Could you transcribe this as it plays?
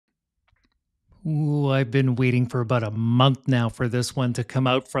Ooh, I've been waiting for about a month now for this one to come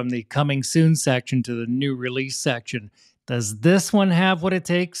out from the coming soon section to the new release section. Does this one have what it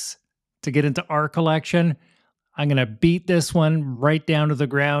takes to get into our collection? I'm going to beat this one right down to the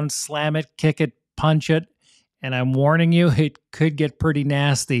ground, slam it, kick it, punch it, and I'm warning you, it could get pretty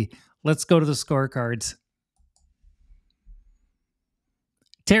nasty. Let's go to the scorecards.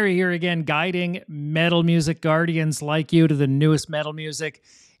 Terry here again, guiding metal music guardians like you to the newest metal music.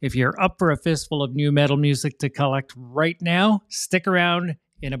 If you're up for a fistful of new metal music to collect right now, stick around.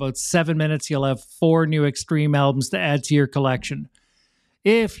 In about 7 minutes, you'll have 4 new Extreme albums to add to your collection.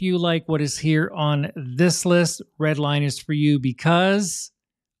 If you like what is here on this list, Redline is for you because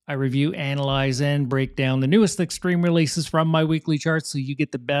I review, analyze, and break down the newest Extreme releases from my weekly chart so you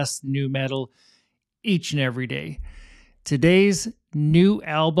get the best new metal each and every day. Today's new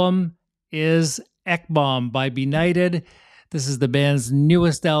album is Ekbom by Benighted. This is the band's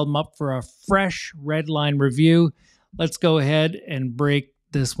newest album up for a fresh Redline review. Let's go ahead and break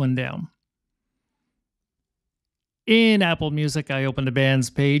this one down. In Apple Music, I open the band's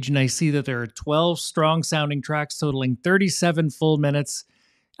page and I see that there are 12 strong sounding tracks totaling 37 full minutes.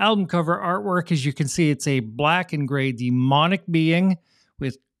 Album cover artwork, as you can see, it's a black and gray demonic being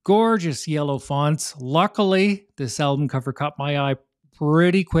with gorgeous yellow fonts. Luckily, this album cover caught my eye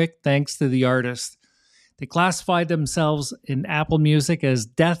pretty quick thanks to the artist. They classified themselves in Apple Music as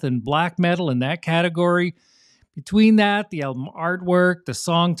death and black metal in that category. Between that, the album artwork, the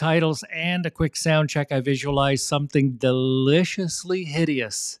song titles, and a quick sound check, I visualized something deliciously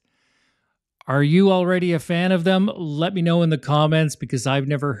hideous. Are you already a fan of them? Let me know in the comments because I've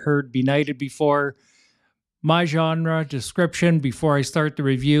never heard Benighted before. My genre description before I start the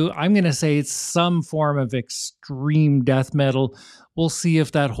review, I'm going to say it's some form of extreme death metal. We'll see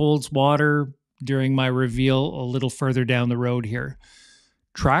if that holds water during my reveal a little further down the road here.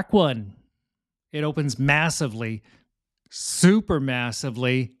 Track 1. It opens massively, super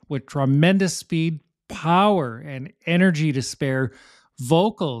massively, with tremendous speed, power, and energy to spare.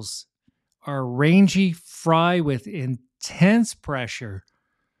 Vocals are rangy, fry with intense pressure,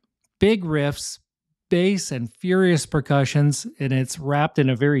 big riffs, bass, and furious percussions, and it's wrapped in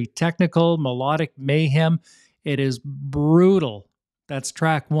a very technical, melodic mayhem. It is brutal. That's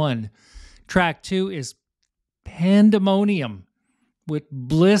track 1. Track 2 is pandemonium with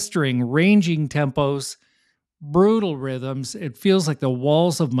blistering, ranging tempos, brutal rhythms. It feels like the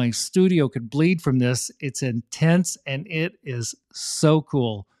walls of my studio could bleed from this. It's intense and it is so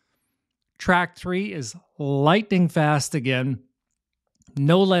cool. Track 3 is lightning fast again.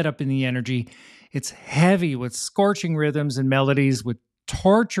 No let up in the energy. It's heavy with scorching rhythms and melodies with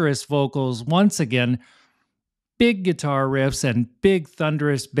torturous vocals once again. Big guitar riffs and big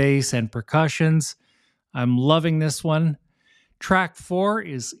thunderous bass and percussions. I'm loving this one. Track 4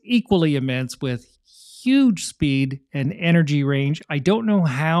 is equally immense with huge speed and energy range. I don't know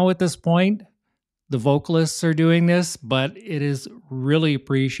how at this point the vocalists are doing this, but it is really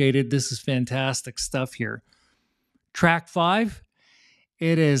appreciated. This is fantastic stuff here. Track 5,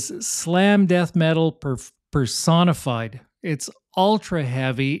 it is slam death metal personified. It's ultra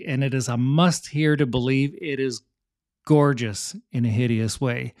heavy and it is a must hear to believe. It is gorgeous in a hideous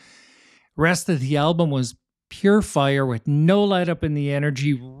way. Rest of the album was pure fire with no let up in the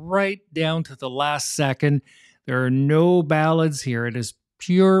energy right down to the last second. There are no ballads here. It is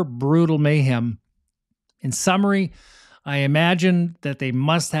pure brutal mayhem. In summary, I imagine that they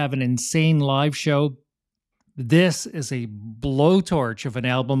must have an insane live show. This is a blowtorch of an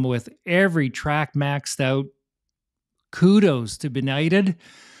album with every track maxed out. Kudos to Benighted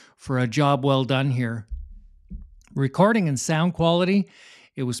for a job well done here. Recording and sound quality,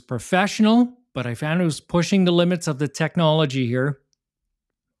 it was professional, but I found it was pushing the limits of the technology here,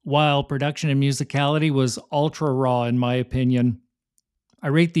 while production and musicality was ultra raw in my opinion. I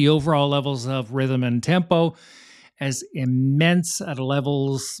rate the overall levels of rhythm and tempo as immense at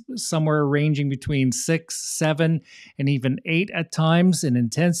levels somewhere ranging between 6, 7, and even 8 at times in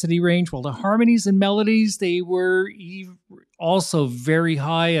intensity range, while the harmonies and melodies, they were also very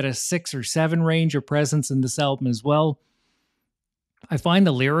high at a 6 or 7 range of presence in this album as well. I find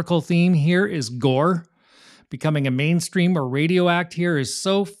the lyrical theme here is gore. Becoming a mainstream or radio act here is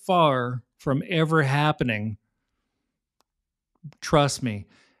so far from ever happening. Trust me.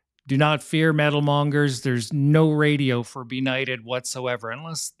 Do not fear metal mongers. There's no radio for Benighted whatsoever,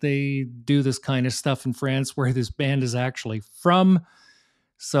 unless they do this kind of stuff in France where this band is actually from.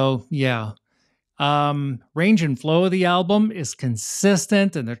 So, yeah. Range and flow of the album is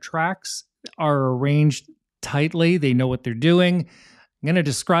consistent and the tracks are arranged tightly. They know what they're doing. I'm going to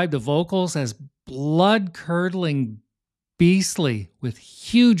describe the vocals as blood-curdling beastly with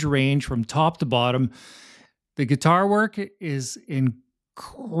huge range from top to bottom. The guitar work is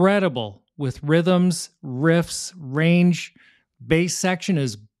incredible with rhythms, riffs, range. Bass section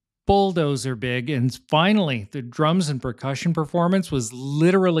is bulldozer big. And finally, the drums and percussion performance was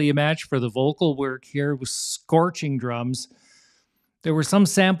literally a match for the vocal work here with scorching drums. There were some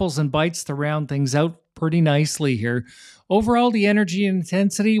samples and bites to round things out pretty nicely here. Overall, the energy and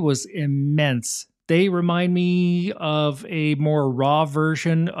intensity was immense. They remind me of a more raw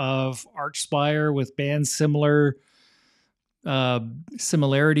version of Archspire with bands similarity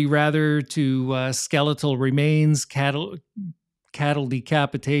rather to Skeletal Remains, Cattle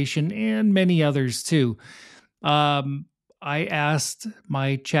Decapitation, and many others too. I asked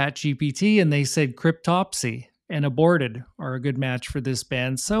my chat GPT and they said Cryptopsy and Aborted are a good match for this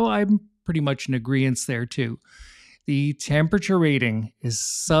band. So I'm pretty much in agreement there too. The temperature rating is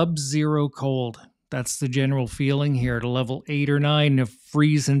sub-zero cold. That's the general feeling here at a level 8 or 9 of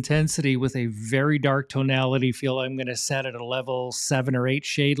freeze intensity with a very dark tonality feel. I'm going to set at a level 7 or 8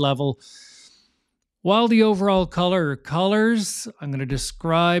 shade level. While the overall colors I'm going to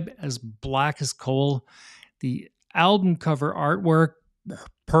describe as black as coal. The album cover artwork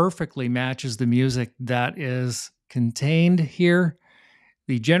perfectly matches the music that is contained here.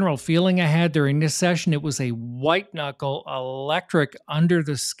 The general feeling I had during this session, it was a white knuckle, electric, under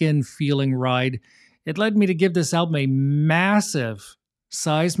the skin feeling ride. It led me to give this album a massive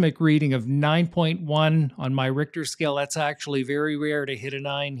seismic reading of 9.1 on my Richter scale. That's actually very rare to hit a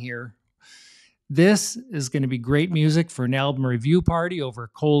 9 here. This is going to be great music for an album review party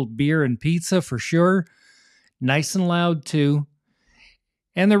over cold beer and pizza for sure. Nice and loud too.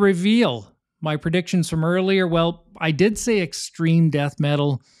 And the reveal, my predictions from earlier, well, I did say extreme death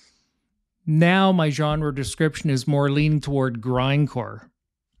metal. Now my genre description is more leaning toward grindcore.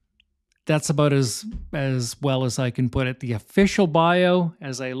 That's about as well as I can put it. The official bio,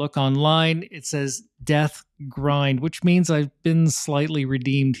 as I look online, it says death grind, which means I've been slightly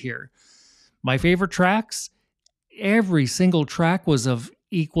redeemed here. My favorite tracks, every single track was of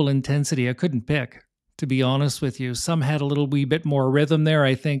equal intensity. I couldn't pick, to be honest with you. Some had a little wee bit more rhythm there.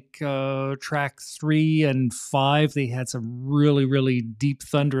 I think track 3 and 5, they had some really, really deep,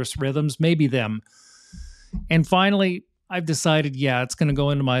 thunderous rhythms. Maybe them. And finally, I've decided, yeah, it's going to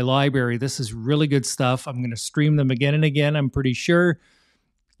go into my library. This is really good stuff. I'm going to stream them again and again, I'm pretty sure.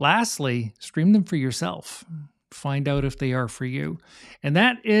 Lastly, stream them for yourself. Find out if they are for you. And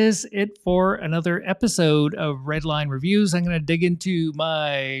that is it for another episode of Redline Reviews. I'm going to dig into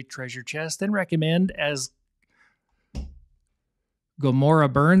my treasure chest and recommend as Gomorrah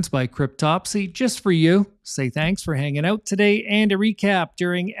Burns by Cryptopsy, just for you. Say thanks for hanging out today. And a recap,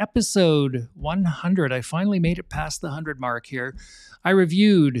 during episode 100, I finally made it past the 100 mark here. I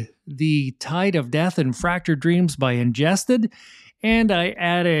reviewed The Tide of Death and Fractured Dreams by Ingested, and I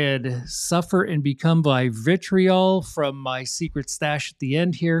added Suffer and Become by Vitriol from my secret stash at the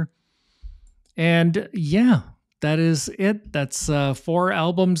end here. And yeah, that is it. That's 4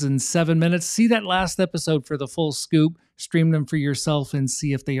 albums in 7 minutes. See that last episode for the full scoop. Stream them for yourself and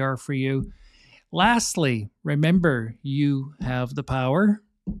see if they are for you. Lastly, remember, you have the power,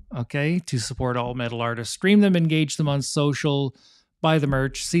 okay, to support all metal artists. Stream them, engage them on social, buy the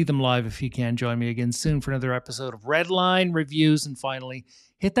merch, see them live if you can. Join me again soon for another episode of Redline Reviews. And finally,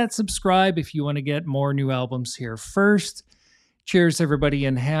 hit that subscribe if you want to get more new albums here first. Cheers, everybody,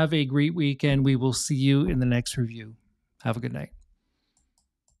 and have a great weekend. We will see you in the next review. Have a good night.